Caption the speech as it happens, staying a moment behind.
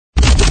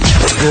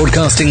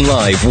Broadcasting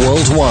live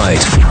worldwide.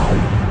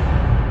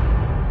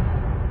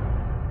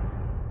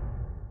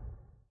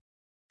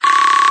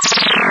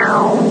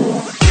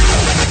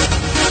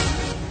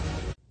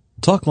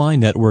 Talkline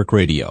Network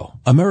Radio,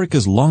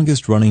 America's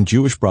longest-running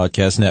Jewish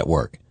broadcast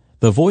network,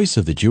 the voice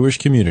of the Jewish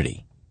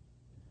community.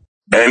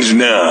 And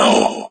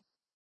now,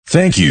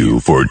 thank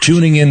you for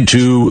tuning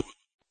into...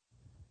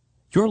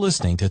 You're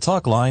listening to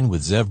Talkline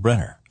with Zev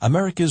Brenner,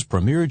 America's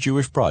premier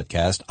Jewish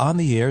broadcast on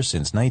the air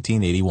since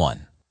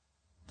 1981.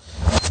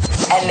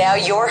 And now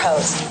your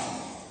host.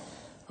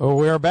 Oh,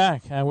 we're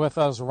back, and with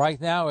us right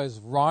now is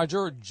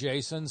Roger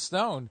Jason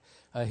Stone.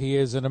 He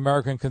is an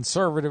American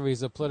conservative.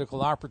 He's a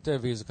political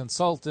operative. He's a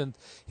consultant.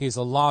 He's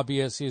a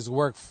lobbyist. He's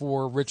worked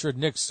for Richard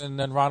Nixon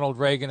and Ronald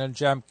Reagan and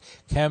Jack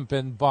Kemp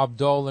and Bob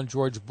Dole and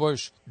George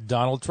Bush,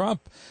 Donald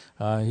Trump.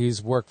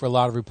 He's worked for a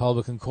lot of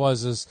Republican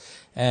causes,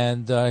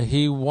 and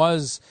he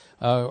was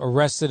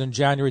arrested on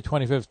January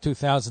 25th,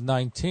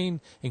 2019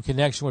 in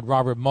connection with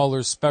Robert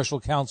Mueller's special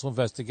counsel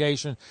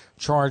investigation,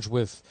 charged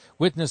with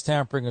witness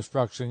tampering,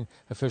 obstructing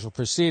official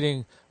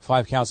proceeding,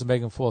 5 counts of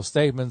making false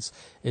statements.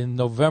 In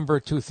November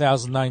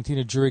 2019,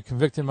 a jury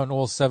convicted him on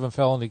all 7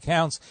 felony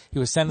counts. He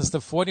was sentenced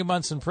to 40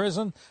 months in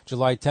prison,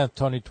 July 10th,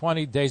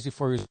 2020, days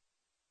before he was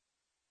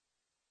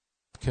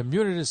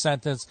commuted his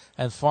sentence,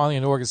 and finally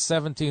on August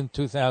 17,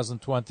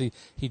 2020,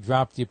 he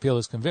dropped the appeal of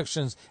his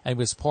convictions and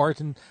was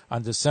pardoned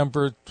on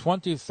December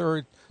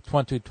 23rd,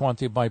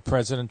 2020 by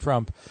President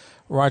Trump.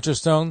 Roger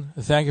Stone,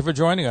 thank you for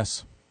joining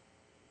us.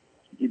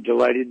 You're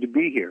delighted to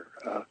be here.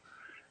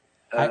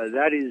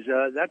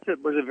 That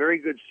was a very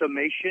good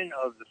summation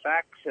of the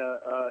facts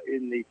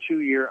in the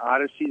 2-year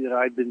odyssey that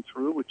I've been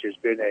through, which has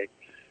been a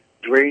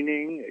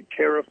draining,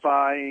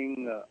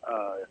 terrifying,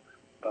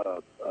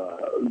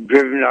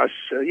 driven us,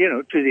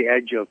 to the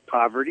edge of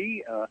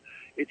poverty.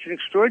 It's an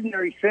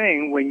extraordinary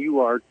thing when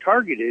you are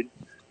targeted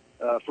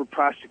for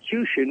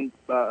prosecution,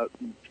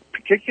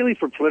 particularly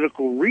for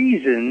political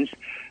reasons,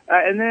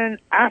 and then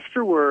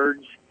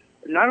afterwards,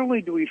 not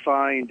only do we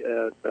find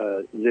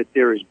that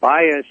there is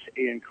bias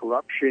and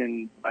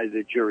corruption by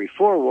the jury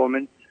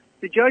forewoman,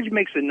 the judge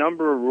makes a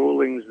number of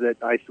rulings that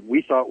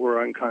we thought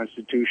were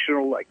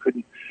unconstitutional.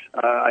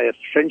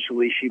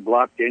 Essentially, she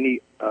blocked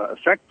any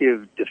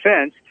effective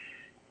defense.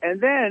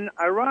 And then,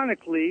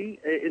 ironically,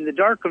 in the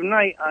dark of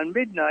night, on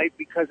midnight,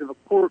 because of a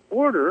court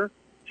order,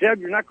 Jeb,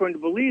 you're not going to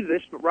believe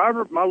this, but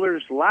Robert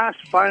Mueller's last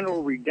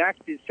final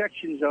redacted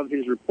sections of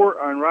his report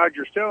on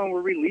Roger Stone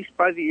were released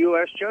by the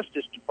U.S.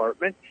 Justice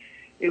Department,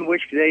 in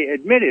which they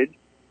admitted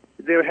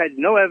there had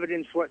no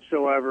evidence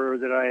whatsoever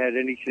that I had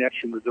any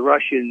connection with the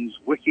Russians,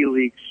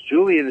 WikiLeaks,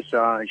 Julian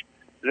Assange,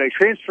 that I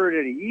transferred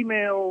any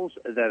emails,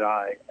 that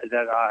I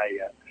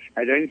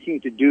had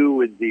anything to do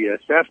with the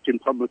theft and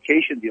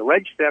publication, the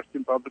alleged theft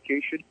and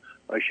publication,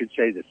 I should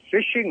say the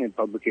phishing and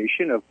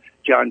publication of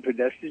John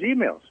Podesta's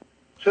emails.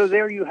 So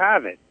there you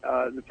have it.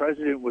 The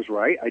president was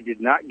right. I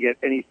did not get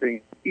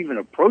anything even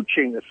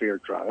approaching a fair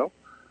trial.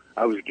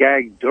 I was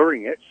gagged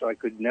during it, so I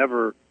could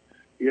never,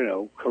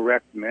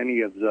 correct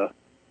many of the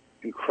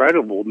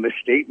incredible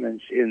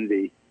misstatements in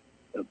the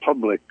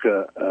public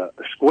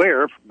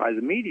square by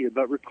the media.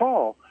 But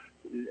recall,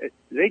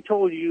 they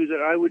told you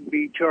that I would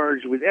be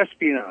charged with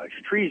espionage,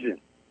 treason,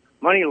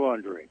 money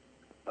laundering,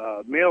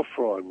 mail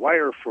fraud,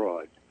 wire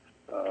fraud,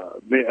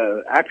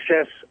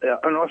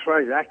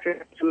 unauthorized access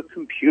to a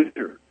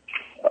computer,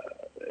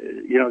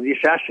 the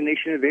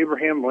assassination of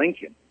Abraham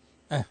Lincoln.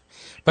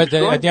 But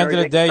at the end of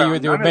the day,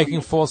 they were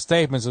making false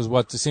statements, is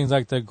what it seems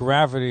like the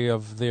gravity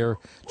of their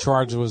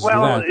charge was.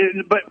 Well,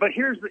 but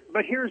here's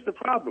the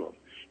problem: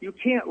 you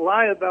can't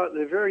lie about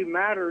the very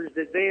matters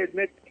that they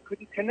admit they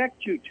couldn't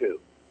connect you to.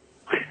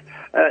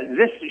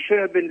 This should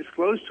have been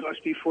disclosed to us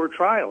before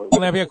trial. Let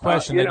me have a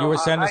question. You were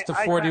sentenced to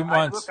 40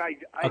 months.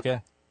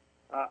 Okay.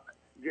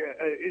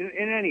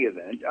 In any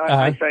event,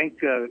 I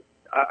thank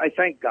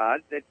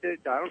God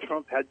that Donald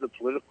Trump had the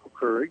political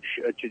courage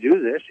to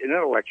do this in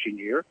an election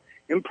year.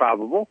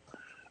 Improbable.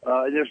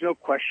 There's no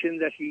question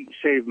that he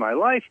saved my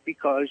life,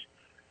 because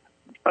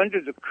under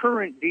the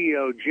current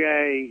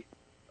DOJ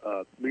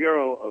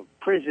Bureau of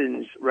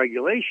Prisons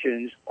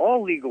regulations,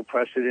 all legal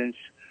precedents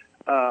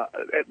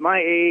at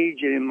my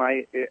age and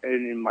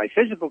in my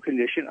physical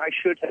condition, I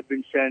should have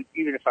been sent,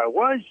 even if I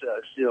was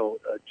still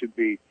to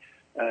be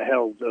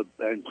held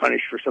and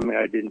punished for something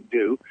I didn't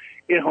do,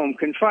 in home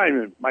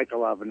confinement.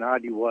 Michael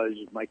Avenatti was,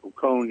 Michael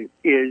Cohen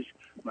is,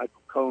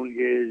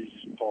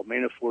 Paul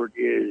Manafort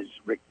is,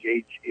 Rick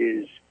Gates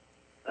is,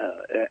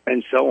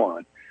 and so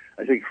on.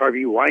 I think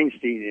Harvey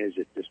Weinstein is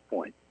at this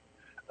point.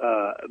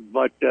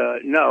 But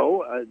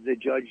the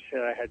judge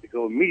said I had to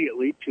go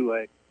immediately to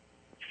a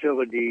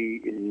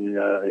facility in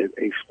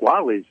a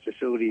squalid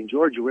facility in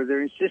Georgia, where they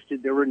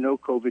insisted there were no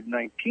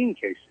COVID-19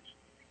 cases,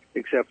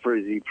 except for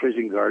the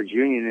prison guards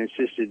union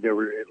insisted there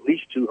were at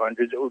least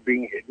 200 that were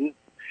being hidden,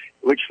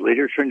 which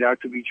later turned out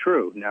to be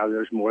true. Now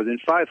there's more than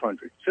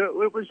 500.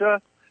 So it was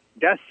a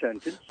death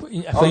sentence. So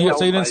you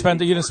didn't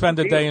spend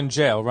a day in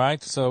jail,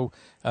 right? So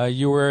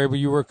you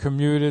were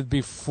commuted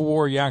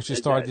before you actually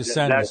started your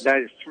sentence. That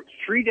is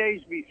 3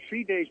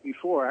 days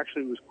before,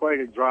 actually, was quite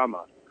a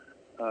drama.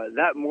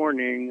 That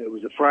morning, it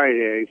was a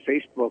Friday,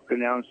 Facebook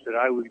announced that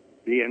I would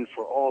be in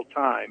for all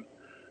time.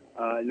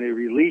 And they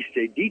released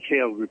a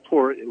detailed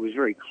report. It was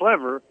very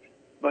clever,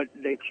 but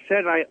they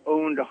said I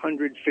owned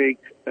 100 fake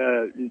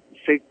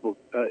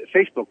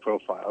Facebook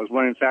profiles,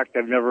 when in fact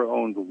I've never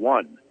owned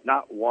one,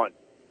 not one.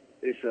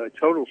 It's a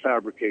total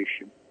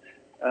fabrication.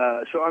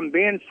 So I'm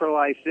banned for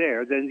life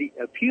there. Then the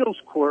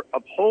appeals court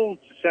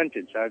upholds the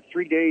sentence. I have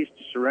 3 days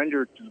to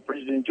surrender to the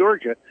president of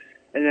Georgia,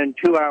 and then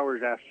 2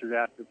 hours after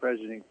that, the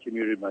president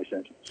commuted my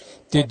sentence.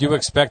 Did you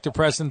expect the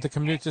president to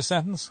commute the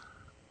sentence?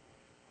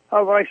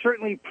 Well, I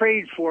certainly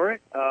prayed for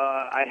it.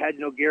 I had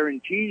no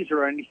guarantees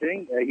or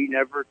anything. He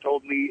never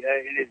told me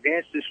in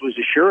advance this was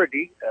a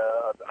surety.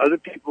 Other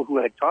people who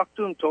had talked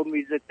to him told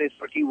me that they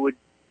thought he would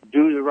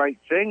do the right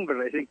thing, but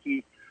I think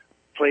he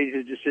played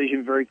his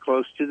decision very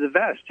close to the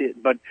vest.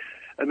 But,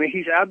 I mean,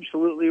 he's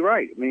absolutely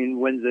right. I mean,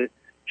 when the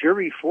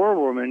jury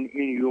forewoman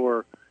in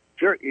your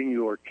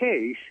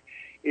case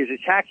is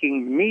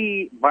attacking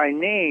me by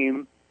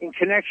name in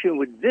connection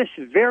with this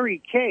very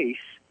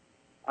case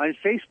on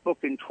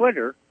Facebook and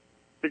Twitter,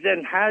 but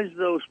then has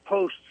those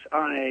posts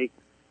on a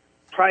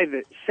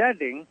private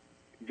setting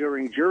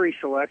during jury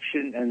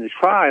selection and the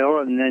trial,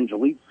 and then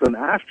deletes them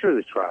after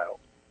the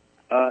trial,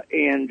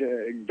 and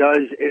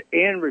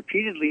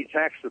repeatedly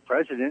attacks the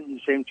president in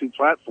the same two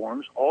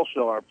platforms,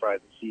 also our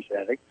privacy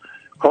setting,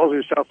 calls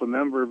herself a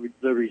member of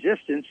the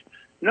resistance.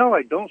 No,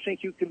 I don't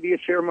think you can be a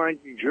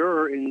fair-minded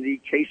juror in the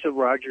case of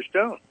Roger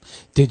Stone.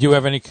 Did you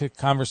have any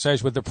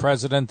conversation with the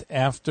president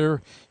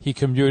after he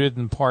commuted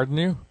and pardoned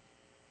you?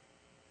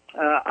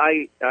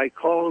 I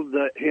called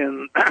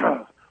him.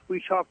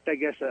 We talked. I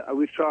guess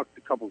we've talked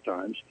a couple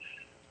times,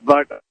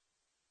 but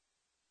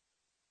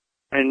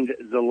and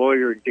the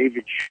lawyer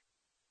David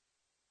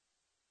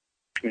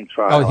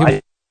trial. Oh,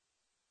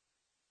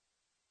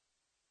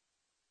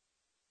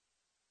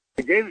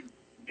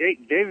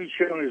 David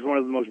Schoen is one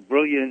of the most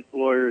brilliant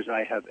lawyers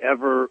I have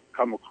ever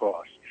come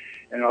across,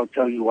 and I'll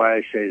tell you why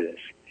I say this.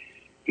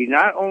 He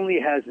not only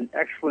has an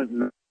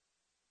excellent,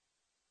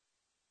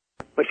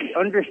 but he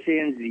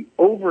understands the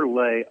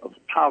overlay of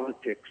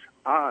politics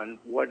on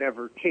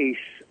whatever case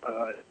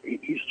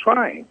he's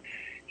trying.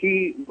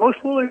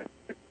 Most lawyers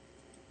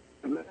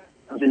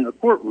in the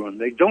courtroom,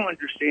 they don't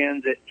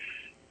understand that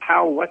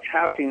how what's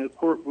happening in the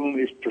courtroom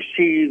is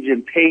perceived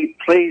and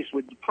plays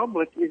with the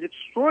public is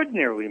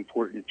extraordinarily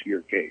important to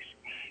your case.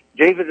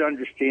 David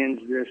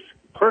understands this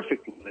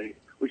perfectly,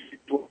 which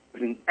was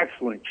an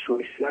excellent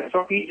choice. I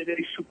thought he did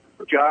a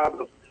super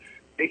job of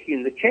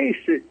making the case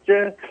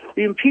that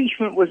the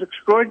impeachment was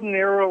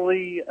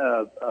extraordinarily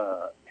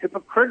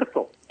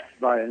hypocritical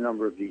by a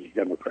number of these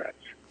Democrats.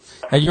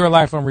 And you're a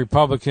lifelong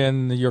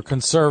Republican, you're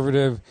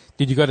conservative.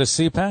 Did you go to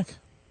CPAC?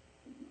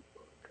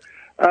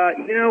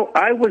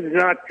 I was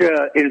not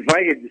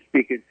invited to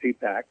speak at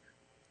CPAC,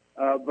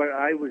 but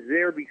I was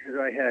there because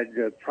I had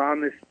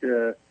promised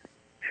two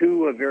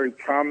very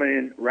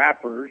prominent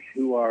rappers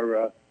who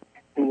are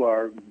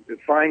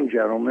fine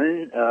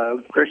gentlemen,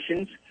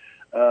 Christians,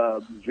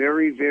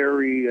 very,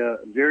 very,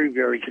 very,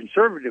 very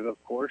conservative, of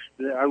course.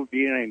 I would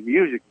be in a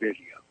music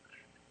video.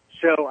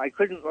 So I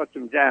couldn't let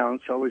them down,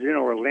 so I was in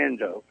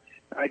Orlando.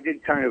 I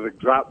did kind of a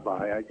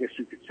drop-by. I guess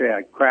you could say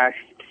I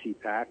crashed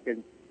CPAC,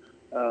 and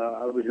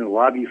I was in the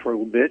lobby for a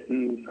little bit,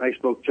 and I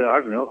spoke to,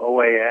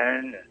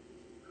 OAN,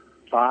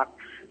 Fox,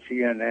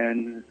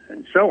 CNN,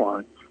 and so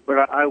on.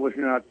 But I was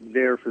not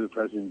there for the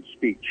president's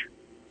speech.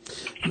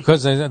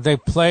 Because they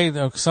played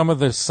some of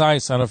the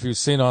sites, I don't know if you've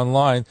seen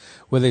online,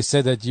 where they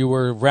said that you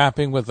were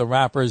rapping with the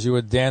rappers, you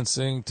were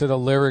dancing to the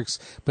lyrics,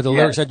 but the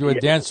lyrics that you were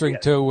dancing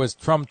to was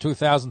Trump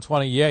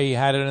 2020, yeah, he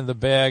had it in the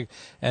bag,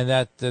 and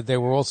that they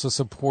were also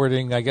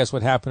supporting, I guess,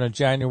 what happened on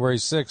January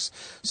 6th.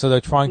 So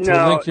they're trying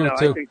to link you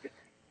to...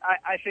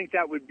 I think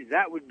that would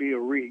be a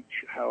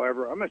reach.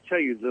 However, I'm going to tell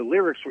you, the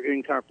lyrics were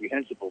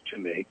incomprehensible to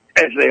me,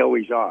 as they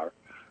always are.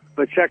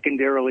 But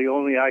secondarily,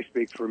 only I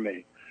speak for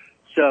me.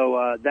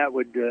 So that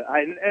would.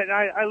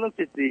 I looked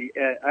at the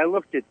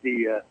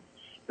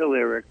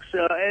lyrics,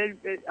 and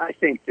I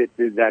think that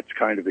that's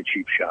kind of a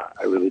cheap shot.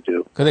 I really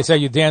do. Because they say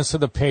you danced to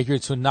the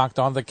Patriots who knocked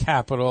on the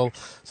Capitol,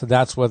 so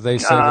that's what they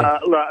say.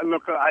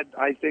 Look,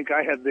 I think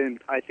I have been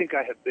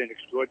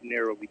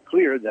extraordinarily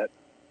clear that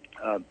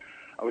I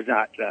was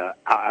not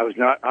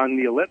on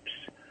the ellipse.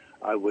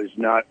 I was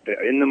not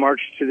in the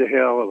March to the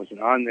Hill. I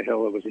wasn't on the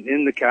Hill. I wasn't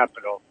in the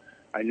Capitol.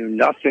 I knew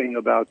nothing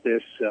about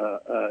this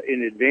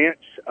in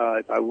advance.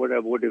 If I would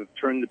have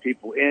turned the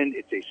people in.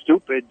 It's a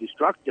stupid,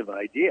 destructive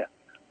idea.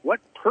 What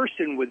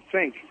person would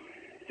think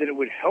that it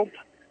would help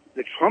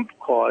the Trump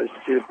cause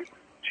to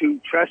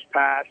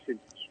trespass and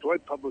destroy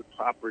public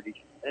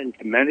property and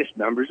to menace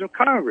members of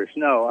Congress?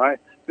 No, I've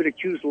been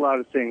accused of a lot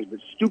of things, but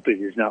stupid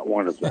is not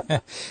one of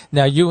them.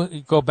 Now,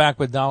 you go back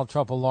with Donald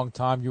Trump a long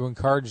time. You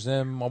encouraged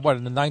him,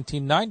 in the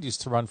 1990s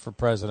to run for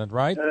president,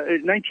 right?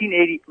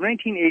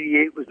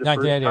 1988 was the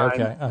first time.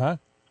 Okay.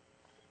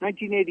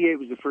 1988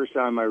 was the first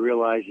time I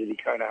realized that he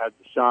kind of had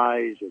the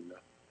size and the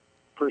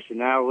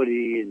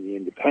personality and the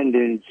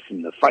independence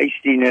and the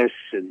feistiness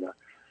and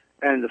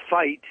the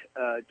fight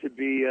to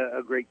be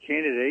a great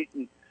candidate.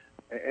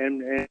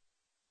 And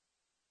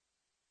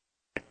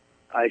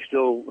I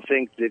still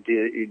think that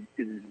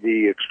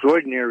the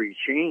extraordinary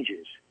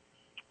changes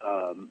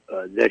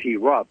that he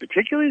wrought,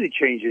 particularly the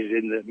changes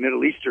in the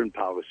Middle Eastern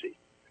policy,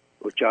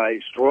 which I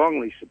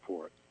strongly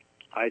support.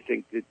 I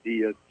think that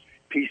the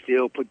peace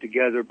deal put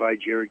together by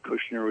Jared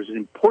Kushner was an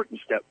important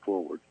step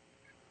forward,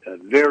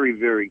 very,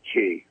 very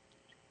key.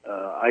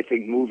 I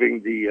think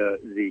moving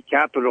the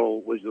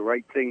capital was the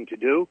right thing to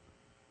do,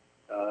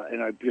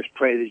 and I just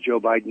pray that Joe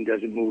Biden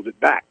doesn't move it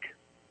back.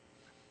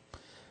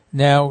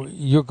 Now,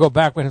 you go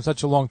back with him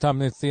such a long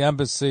time. It's the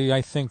embassy.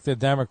 I think the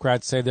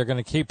Democrats say they're going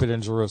to keep it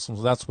in Jerusalem.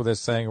 So that's what they're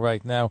saying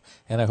right now,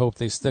 and I hope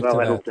they stick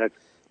to that.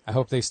 I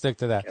hope they stick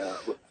to that.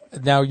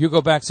 Now, you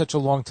go back such a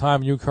long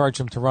time. You encouraged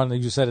him to run,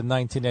 you said, in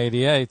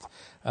 1988.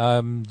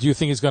 Do you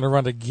think he's going to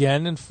run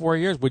again in 4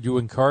 years? Would you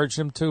encourage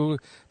him to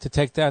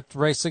take that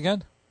race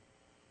again?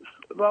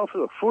 Well,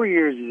 for 4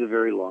 years is a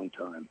very long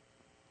time.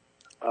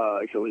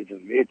 So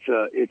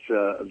it's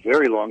a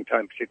very long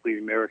time, particularly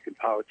in American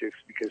politics,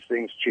 because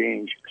things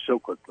change so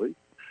quickly.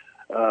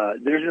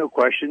 There's no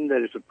question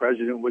that if the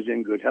president was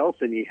in good health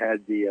and he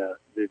had the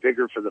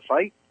vigor for the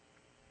fight,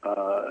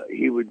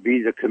 he would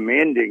be the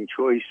commanding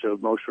choice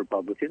of most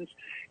Republicans.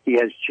 He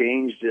has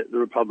changed the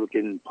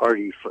Republican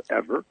Party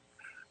forever.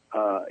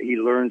 He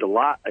learned a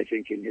lot, I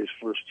think, in his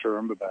first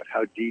term about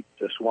how deep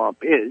the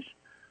swamp is,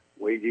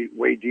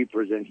 way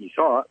deeper than he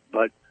thought.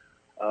 But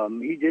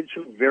he did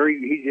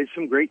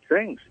some great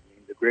things. I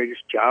mean, the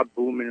greatest job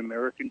boom in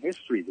American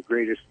history, the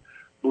greatest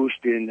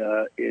boost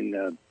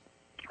in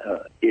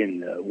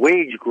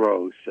wage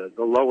growth,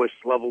 the lowest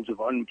levels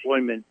of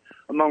unemployment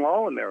among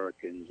all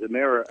Americans,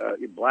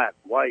 black,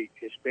 white,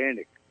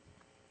 Hispanic,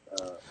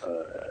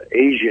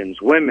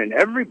 Asians, women,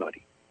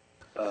 everybody.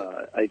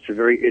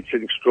 It's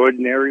an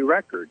extraordinary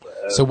record.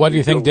 So what do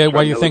you think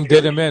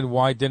did him in?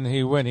 Why didn't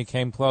he win? He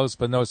came close,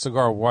 but no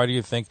cigar. Why do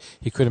you think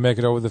he couldn't make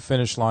it over the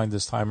finish line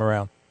this time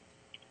around?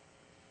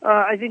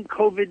 I think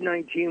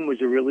COVID-19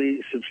 was a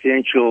really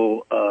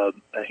substantial,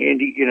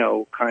 handy,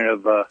 kind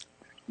of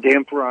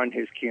damper on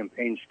his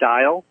campaign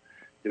style.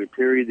 There was a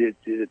period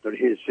that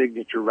his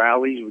signature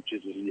rallies, which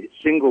is the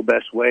single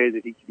best way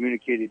that he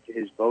communicated to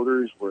his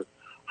voters, were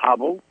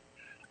hobbled.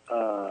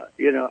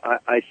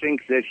 I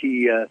think that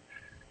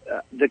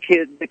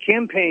the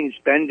campaign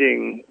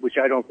spending, which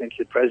I don't think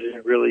the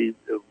president really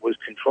was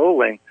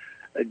controlling,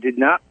 did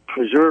not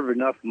preserve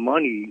enough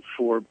money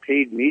for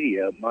paid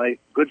media. My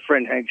good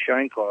friend Hank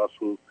Scheinkoff,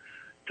 who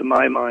to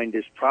my mind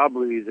is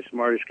probably the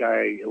smartest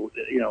guy,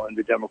 in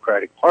the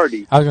Democratic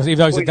Party. I was going to say, even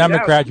though he's a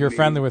Democrat, you're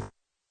friendly with.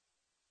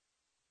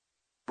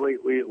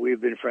 We've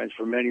been friends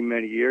for many,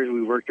 many years.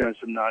 We worked on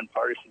some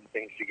nonpartisan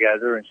things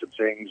together and some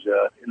things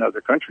in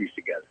other countries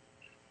together.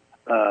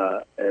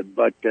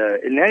 But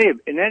in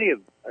any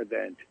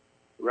event,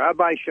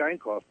 Rabbi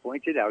Scheinkoff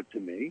pointed out to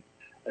me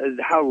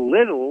how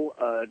little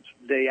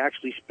they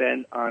actually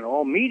spend on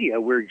all media,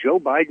 where Joe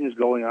Biden's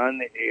going on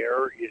the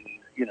air in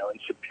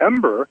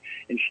September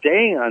and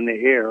staying on the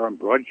air on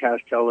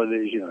broadcast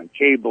television, on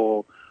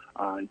cable,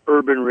 on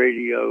urban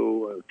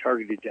radio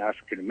targeted to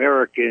African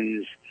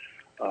Americans,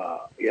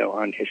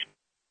 on his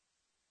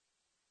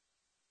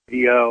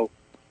video.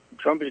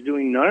 Trump is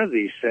doing none of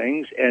these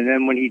things, and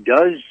then when he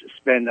does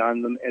spend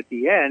on them at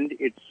the end,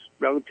 it's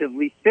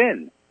relatively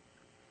thin.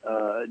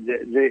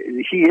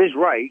 He is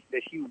right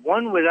that he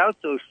won without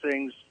those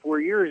things 4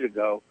 years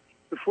ago.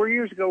 But 4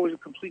 years ago was a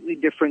completely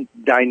different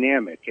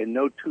dynamic, and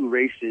no two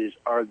races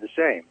are the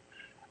same.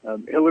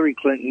 Hillary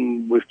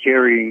Clinton was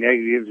carrying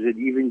negatives that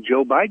even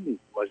Joe Biden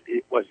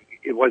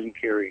wasn't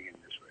carrying in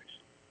this race.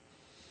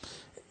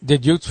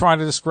 Did you try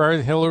to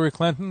discredit Hillary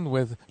Clinton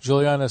with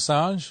Julian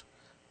Assange,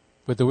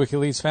 with the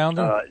WikiLeaks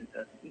founder?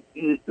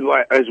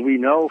 As we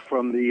know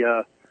from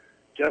the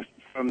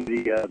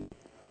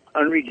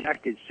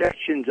unredacted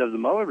sections of the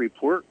Mueller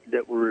report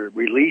that were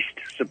released,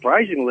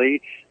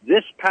 surprisingly,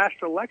 this past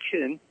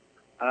election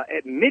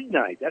at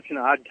midnight. That's an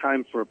odd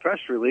time for a press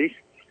release.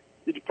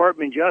 The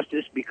Department of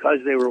Justice, because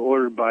they were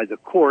ordered by the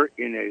court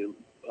in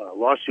a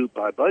lawsuit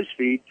by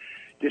BuzzFeed,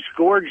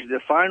 disgorged the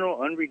final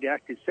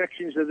unredacted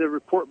sections of the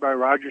report by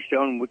Roger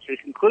Stone, in which they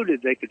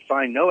concluded they could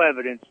find no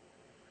evidence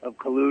of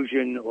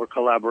collusion or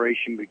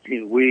collaboration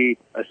between me,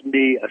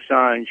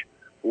 Assange,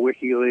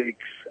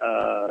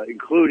 WikiLeaks,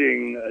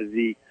 including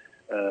the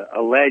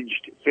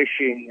alleged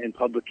phishing and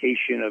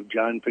publication of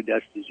John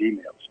Podesta's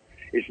emails.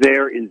 It's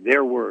there in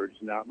their words,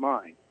 not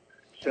mine.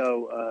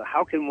 So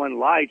how can one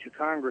lie to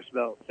Congress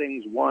about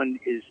things one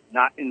is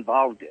not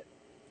involved in?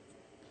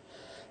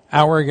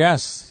 Our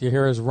guest, you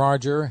hear, is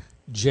Roger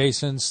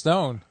Jason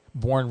Stone,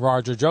 born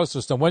Roger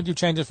Joseph Stone. When did you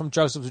change it from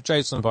Joseph to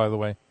Jason, by the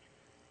way?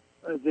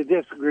 The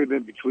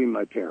disagreement between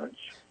my parents.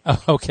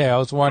 Okay, I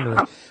was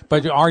wondering.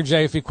 But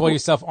RJ, if you call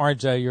yourself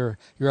RJ,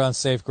 you're on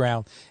safe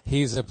ground.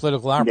 He's a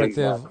political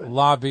operative,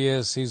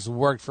 lobbyist. He's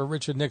worked for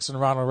Richard Nixon,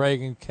 Ronald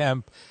Reagan,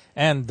 Kemp,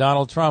 and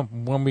Donald Trump.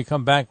 When we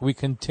come back, we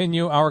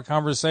continue our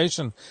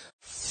conversation.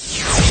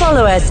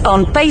 Follow us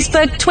on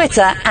Facebook,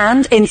 Twitter,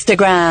 and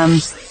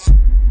Instagram.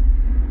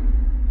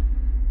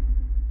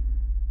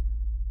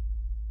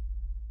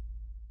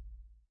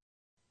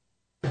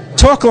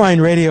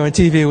 Talkline Radio and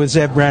TV with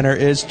Zev Brenner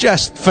is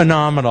just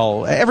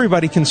phenomenal.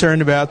 Everybody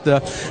concerned about the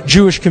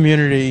Jewish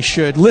community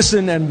should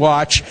listen and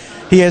watch.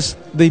 He has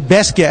the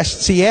best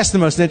guests. He asks the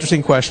most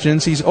interesting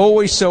questions. He's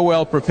always so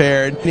well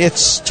prepared.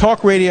 It's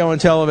talk radio and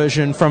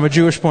television from a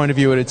Jewish point of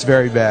view at its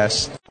very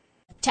best.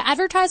 To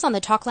advertise on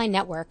the Talkline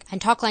network and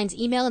Talkline's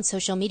email and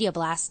social media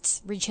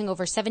blasts reaching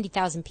over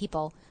 70,000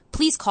 people,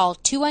 please call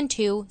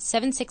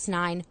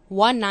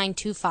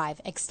 212-769-1925,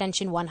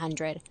 extension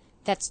 100.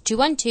 That's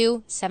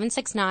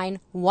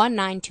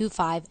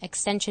 212-769-1925,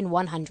 extension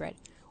 100.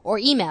 Or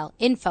email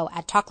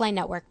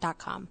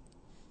info@talklinenetwork.com.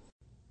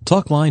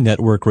 Talkline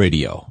Network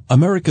Radio,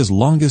 America's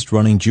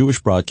longest-running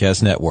Jewish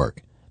broadcast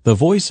network, the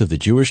voice of the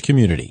Jewish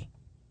community.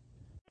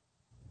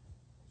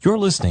 You're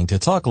listening to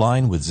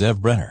Talkline with Zev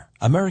Brenner,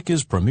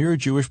 America's premier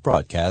Jewish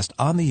broadcast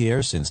on the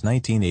air since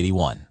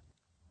 1981.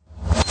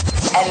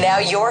 And now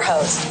your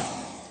host,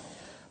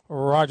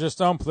 Roger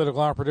Stone,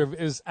 political operative,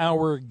 is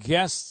our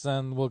guest,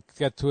 and we'll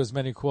get to as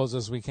many calls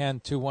as we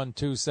can,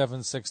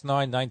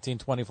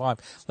 212-769-1925.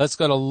 Let's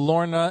go to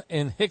Lorna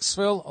in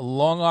Hicksville,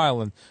 Long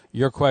Island.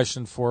 Your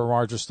question for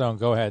Roger Stone.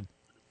 Go ahead.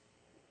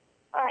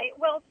 All right.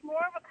 Well, it's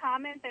more of a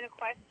comment than a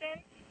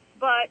question,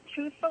 but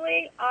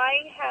truthfully,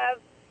 I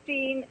have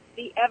seen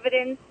the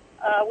evidence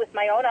with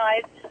my own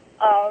eyes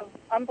of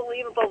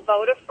unbelievable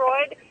voter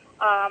fraud.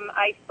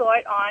 I saw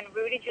it on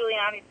Rudy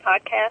Giuliani's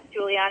podcast,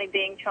 Giuliani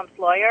being Trump's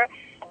lawyer.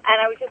 And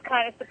I was just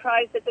kind of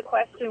surprised at the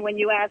question when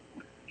you asked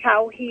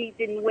how he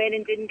didn't win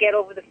and didn't get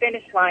over the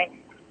finish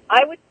line.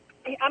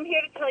 I'm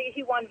here to tell you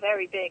he won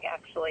very big,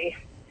 actually.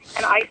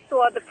 And I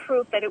saw the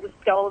proof that it was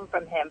stolen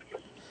from him.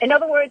 In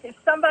other words, if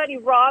somebody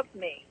robbed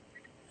me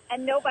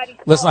and nobody...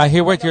 Listen, I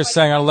hear what you're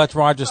saying. I'll let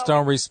Roger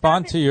Stone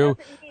respond to you.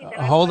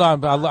 Hold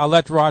on. I'll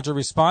let Roger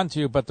respond to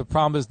you, but the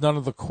problem is none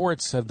of the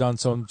courts have done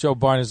so. Joe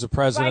Biden is the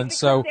president, right,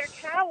 so... They're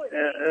cowards.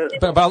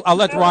 But I'll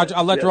let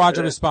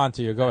Roger respond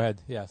to you. Go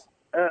ahead. Yes.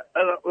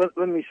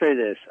 Let me say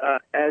this: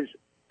 as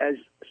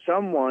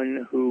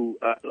someone who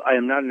I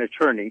am not an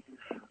attorney,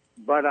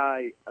 but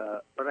I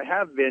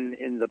have been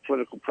in the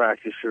political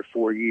practice for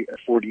 40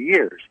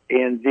 years,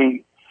 and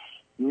the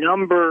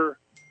number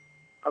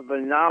of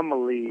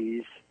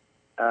anomalies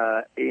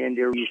and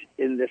errors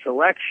in this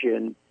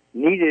election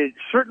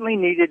certainly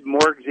needed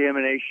more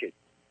examination.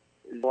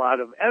 There's a lot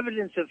of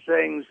evidence of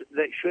things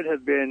that should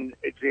have been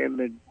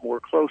examined more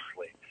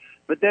closely.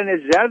 But then, as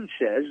Zev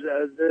says,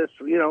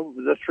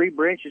 the three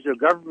branches of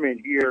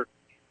government here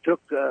took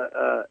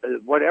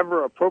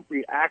whatever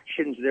appropriate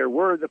actions there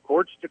were. The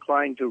courts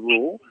declined to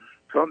rule.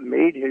 Trump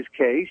made his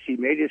case. He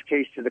made his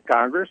case to the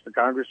Congress. The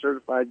Congress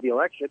certified the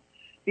election.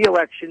 The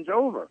election's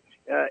over.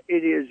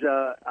 It is.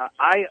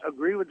 I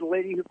agree with the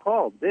lady who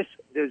called. This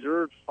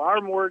deserves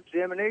far more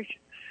examination.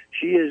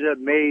 She has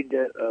made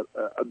a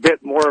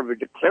bit more of a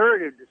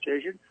declarative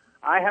decision.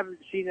 I haven't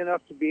seen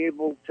enough to be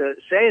able to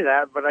say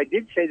that, but I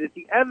did say that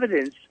the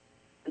evidence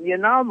and the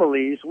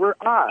anomalies were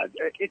odd.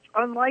 It's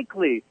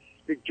unlikely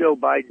that Joe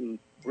Biden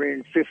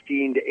ran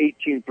 15 to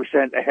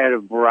 18% ahead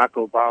of Barack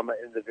Obama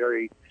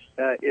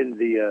in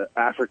the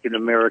African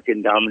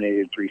American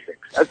dominated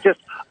precincts. That's just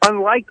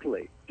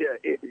unlikely.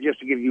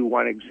 Just to give you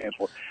one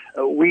example,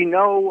 we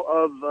know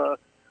of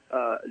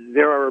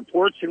there are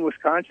reports in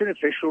Wisconsin,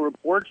 official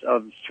reports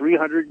of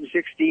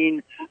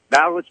 316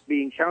 ballots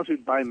being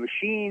counted by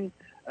machine.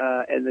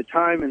 And the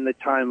time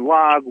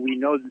log, we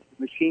know that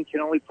the machine can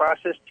only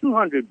process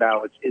 200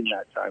 ballots in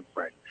that time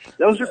frame.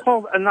 Those are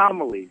called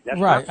anomalies. That's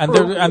right,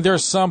 and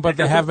there's some, but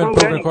they haven't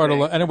proven quite a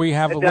lot. And we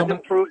have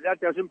that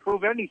doesn't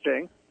prove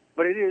anything,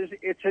 but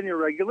it's an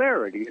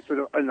irregularity. It's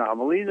an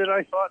anomaly that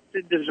I thought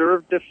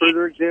deserved a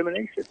further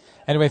examination.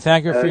 Anyway,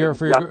 thank you for your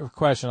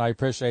question. I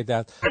appreciate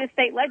that. The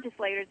state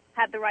legislators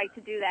had the right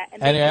to do that,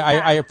 and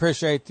I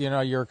appreciate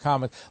your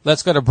comment.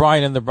 Let's go to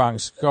Brian in the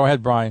Bronx. Go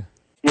ahead, Brian.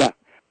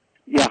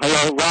 Yeah,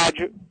 hello,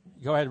 Roger.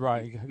 Go ahead,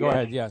 Brian. Go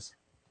ahead, yes.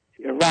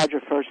 Yeah,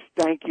 Roger, first,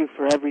 thank you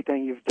for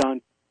everything you've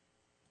done.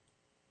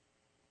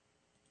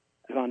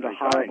 It's under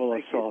horrible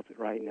assault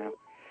right now.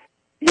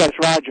 Yes,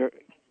 Roger.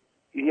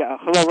 Yeah,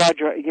 hello,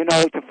 Roger.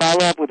 To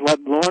follow up with what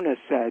Lorna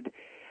said,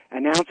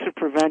 an ounce of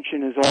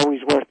prevention is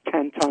always worth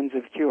 10 tons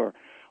of cure.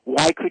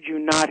 Why could you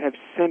not have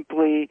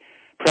simply,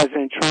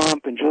 President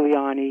Trump and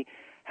Giuliani,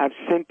 have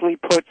simply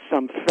put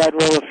some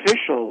federal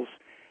officials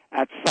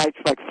at sites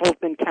like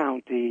Fulton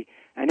County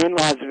and in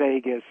Las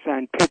Vegas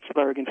and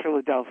Pittsburgh and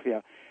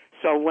Philadelphia?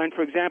 So when,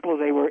 for example,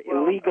 they were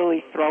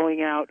illegally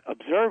throwing out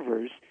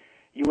observers,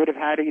 you would have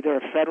had either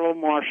a federal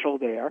marshal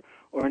there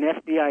or an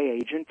FBI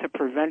agent to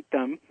prevent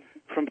them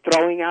from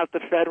throwing out the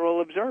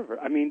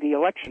the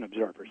election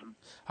observers.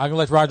 I'm going to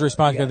let Roger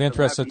respond in the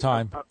interest of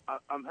time.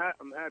 I'm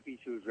happy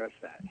to address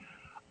that.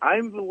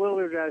 I'm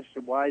bewildered as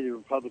to why the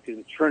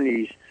Republican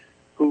attorneys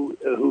who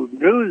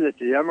knew that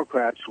the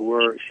Democrats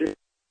were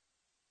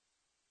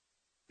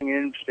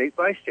in state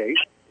by state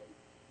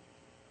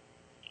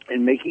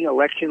and making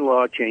election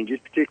law changes,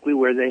 particularly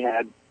where they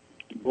had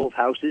both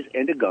houses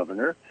and a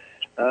governor,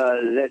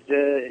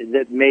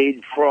 that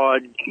made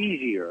fraud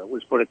easier.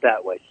 Let's put it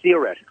that way,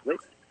 theoretically.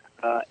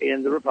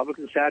 And the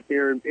Republicans sat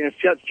there. In a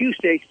few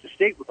states, the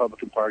state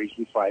Republican parties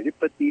defied it,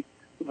 but the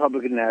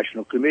Republican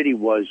National Committee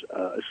was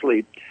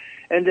asleep.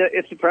 And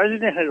if the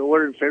president had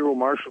ordered federal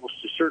marshals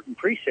to certain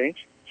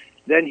precincts,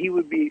 then he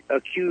would be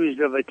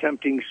accused of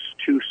attempting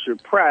to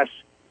suppress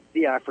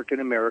the African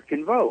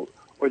American vote,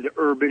 or the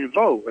urban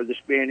vote, or the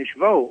Spanish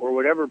vote, or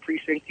whatever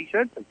precinct he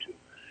sent them to.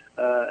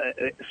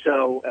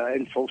 So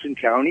in Fulton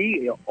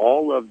County,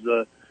 all of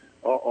the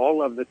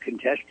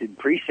contested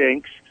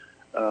precincts,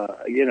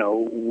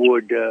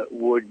 would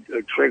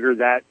trigger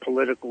that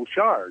political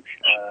charge.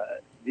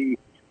 The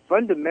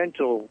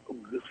fundamental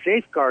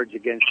safeguards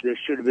against this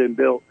should have been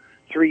built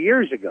 3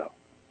 years ago.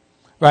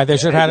 Right, they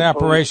should have had an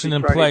operation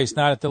in place,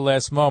 not at the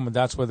last moment.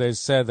 That's what they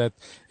said, that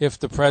if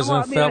the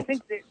president felt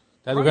that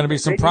there were going to be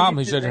some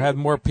problems, he should have had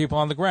more people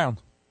on the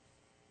ground.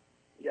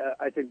 Yeah,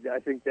 I think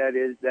that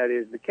is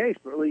the case.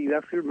 But really, you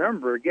have to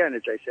remember, again,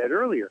 as I said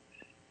earlier,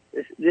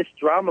 this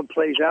drama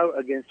plays out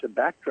against a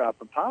backdrop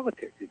of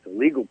politics. It's a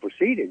legal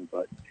proceeding,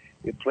 but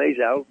it plays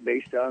out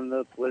based on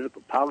the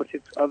political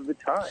politics of the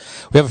time.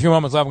 We have a few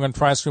moments left. I'm going to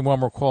try to screen one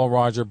more call,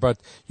 Roger. But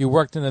you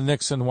worked in the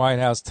Nixon White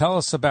House. Tell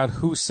us about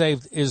who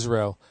saved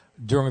Israel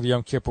during the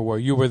Yom Kippur War.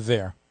 You were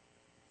there.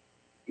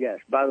 Yes.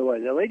 By the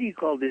way, the lady who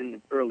called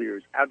in earlier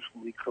is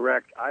absolutely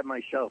correct. I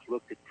myself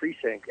looked at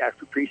precinct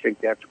after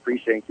precinct after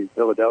precinct in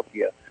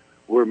Philadelphia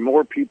where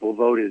more people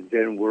voted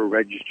than were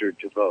registered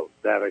to vote.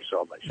 That I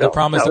saw myself. The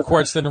problem is the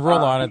courts didn't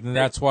rule on it, and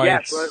that's why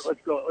yes,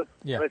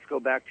 let's go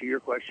back to your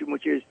question,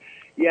 which is,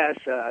 yes,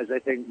 as I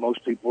think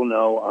most people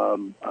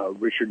know,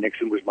 Richard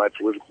Nixon was my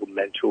political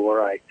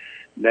mentor. I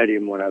met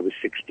him when I was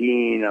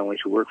 16. I went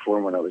to work for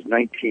him when I was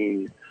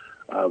 19.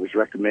 I was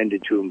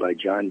recommended to him by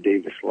John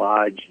Davis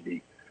Lodge,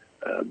 the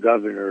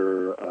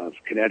governor of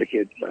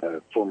Connecticut,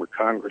 former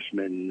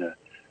congressman,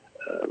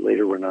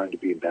 later went on to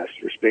be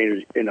ambassador to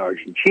Spain and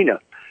Argentina.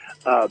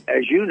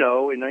 As you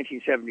know, in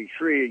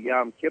 1973 at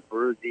Yom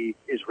Kippur, the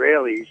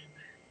Israelis,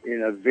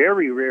 in a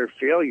very rare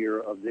failure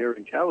of their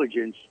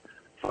intelligence,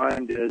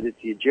 find that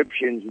the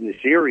Egyptians and the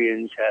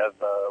Syrians have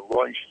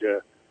launched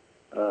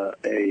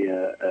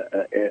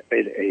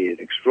an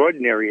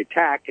extraordinary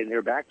attack, and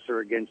their backs are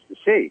against the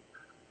sea.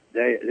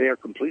 They are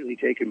completely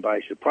taken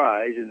by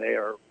surprise, and they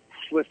are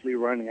swiftly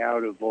running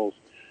out of both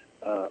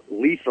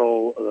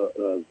lethal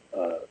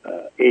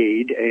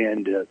aid,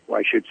 and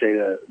I should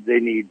say they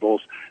need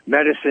both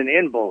medicine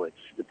and bullets,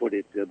 to put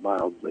it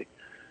mildly.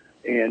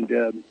 And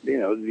they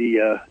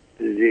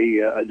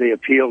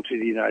appeal to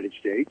the United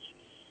States.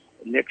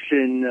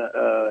 Nixon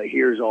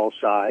hears all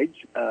sides,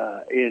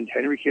 and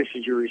Henry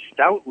Kissinger is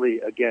stoutly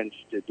against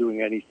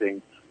doing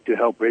anything to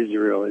help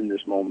Israel in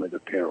this moment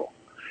of peril.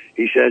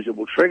 He says it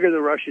will trigger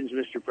the Russians,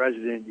 Mr.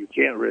 President. You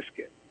can't risk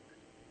it.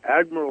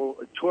 Admiral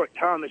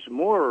Thomas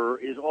Moorer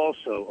is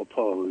also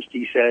opposed.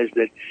 He says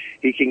that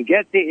he can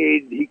get the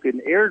aid, he can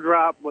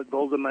airdrop what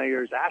Golda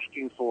Meir is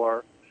asking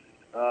for,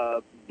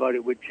 but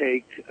it would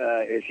take,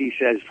 as he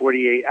says,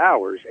 48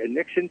 hours. And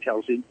Nixon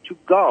tells him to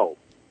go.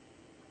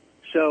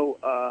 So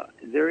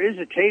there is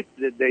a tape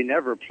that they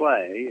never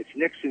play. It's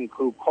Nixon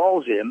who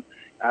calls him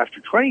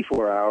after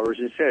 24 hours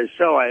and says,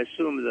 so I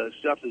assume the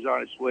stuff is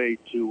on its way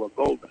to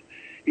Golda.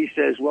 He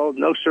says, well,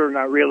 no, sir,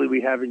 not really. We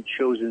haven't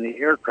chosen the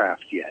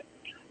aircraft yet.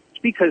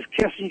 It's because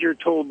Kissinger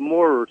told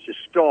Moorer to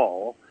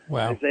stall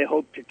as they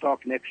hoped to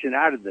talk Nixon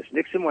out of this.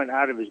 Nixon went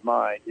out of his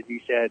mind, and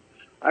he said,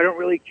 I don't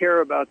really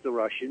care about the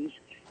Russians.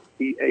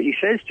 He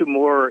says to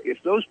Moorer,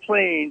 if those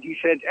planes, he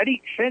said,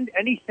 send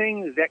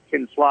anything that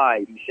can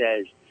fly, he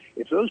says.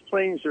 If those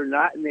planes are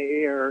not in the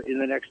air in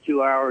the next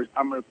 2 hours,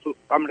 I'm going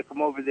to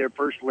come over there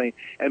personally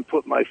and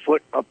put my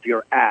foot up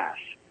your ass.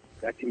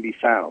 That can be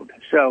found.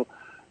 So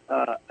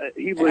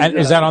he was. And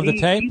is that on the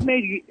tape?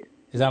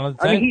 Is that on the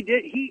tape? I mean, he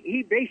did.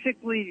 He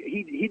basically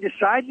he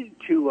decided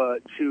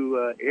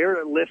to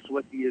airlift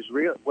what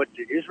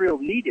Israel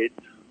needed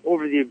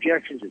over the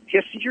objections of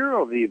Kissinger,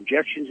 over the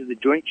objections of the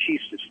Joint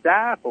Chiefs of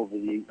Staff, over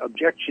the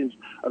objections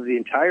of the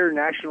entire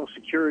National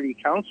Security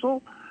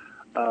Council.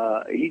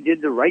 He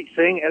did the right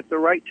thing at the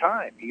right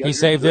time. He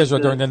saved Israel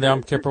during the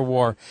Yom Kippur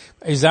War.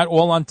 Is that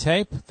all on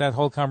tape, that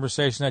whole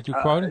conversation that you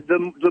quoted?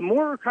 The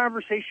Moorer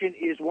conversation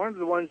is one of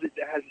the ones that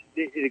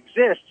it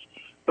exists,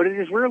 but it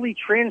is rarely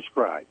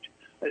transcribed.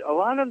 A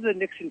lot of the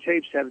Nixon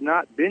tapes have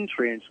not been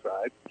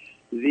transcribed.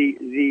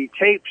 The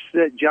tapes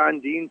that John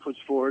Dean puts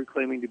forward,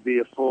 claiming to be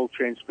a full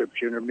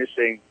transcription, are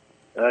missing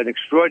an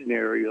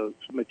extraordinary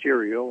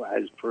material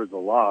as per the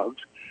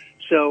logs.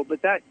 So,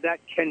 but that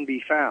can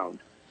be found.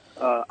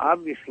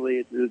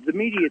 Obviously, the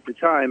media at the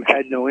time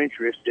had no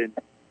interest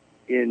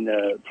in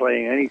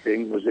playing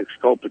anything was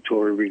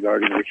exculpatory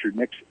regarding Richard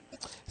Nixon.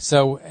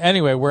 So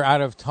anyway, we're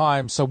out of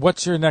time. So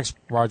what's your next,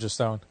 Roger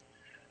Stone?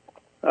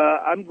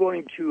 I'm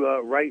going to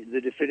write the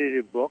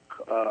definitive book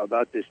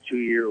about this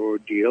 2-year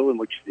ordeal in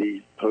which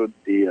the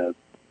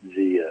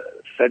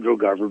federal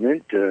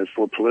government,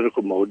 for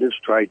political motives,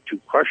 tried to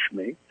crush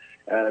me,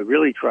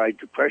 really tried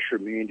to pressure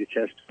me into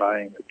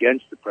testifying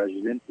against the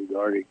president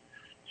regarding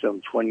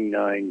some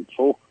 29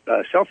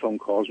 cell phone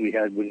calls we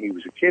had when he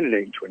was a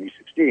candidate in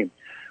 2016,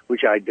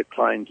 which I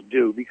declined to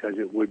do because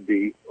it would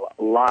be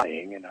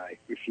lying, and I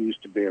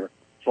refused to bear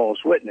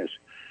false witness.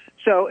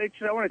 So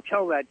I want to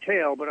tell that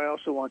tale, but I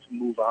also want to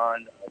move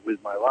on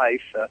with my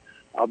life.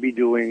 I'll be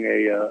doing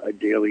a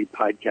daily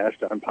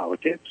podcast on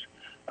politics.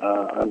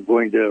 I'm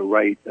going to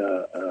write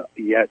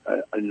yet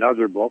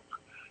another book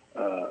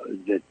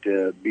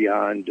that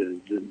beyond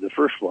the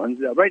first one.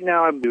 Right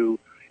now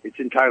it's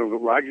entitled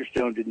 "Roger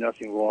Stone Did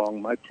Nothing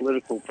Wrong, My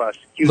Political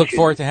Prosecution." Look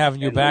forward to having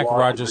you back,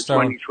 Roger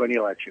Stone. 2020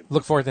 election.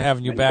 Look forward to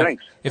having you back.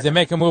 Thanks. If they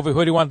make a movie,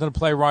 who do you want them to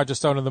play Roger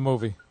Stone in the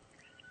movie?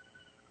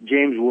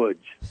 James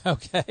Woods.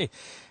 Okay.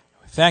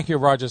 Thank you,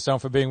 Roger Stone,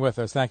 for being with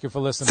us. Thank you for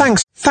listening.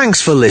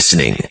 Thanks for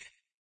listening.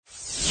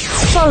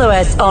 Follow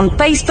us on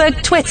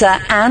Facebook, Twitter,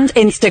 and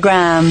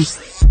Instagram.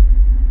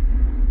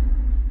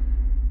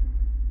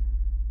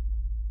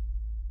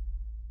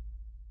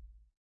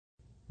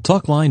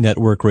 Talkline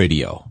Network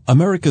Radio,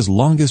 America's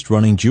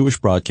longest-running Jewish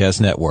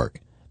broadcast network,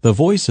 the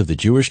voice of the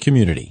Jewish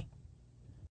community.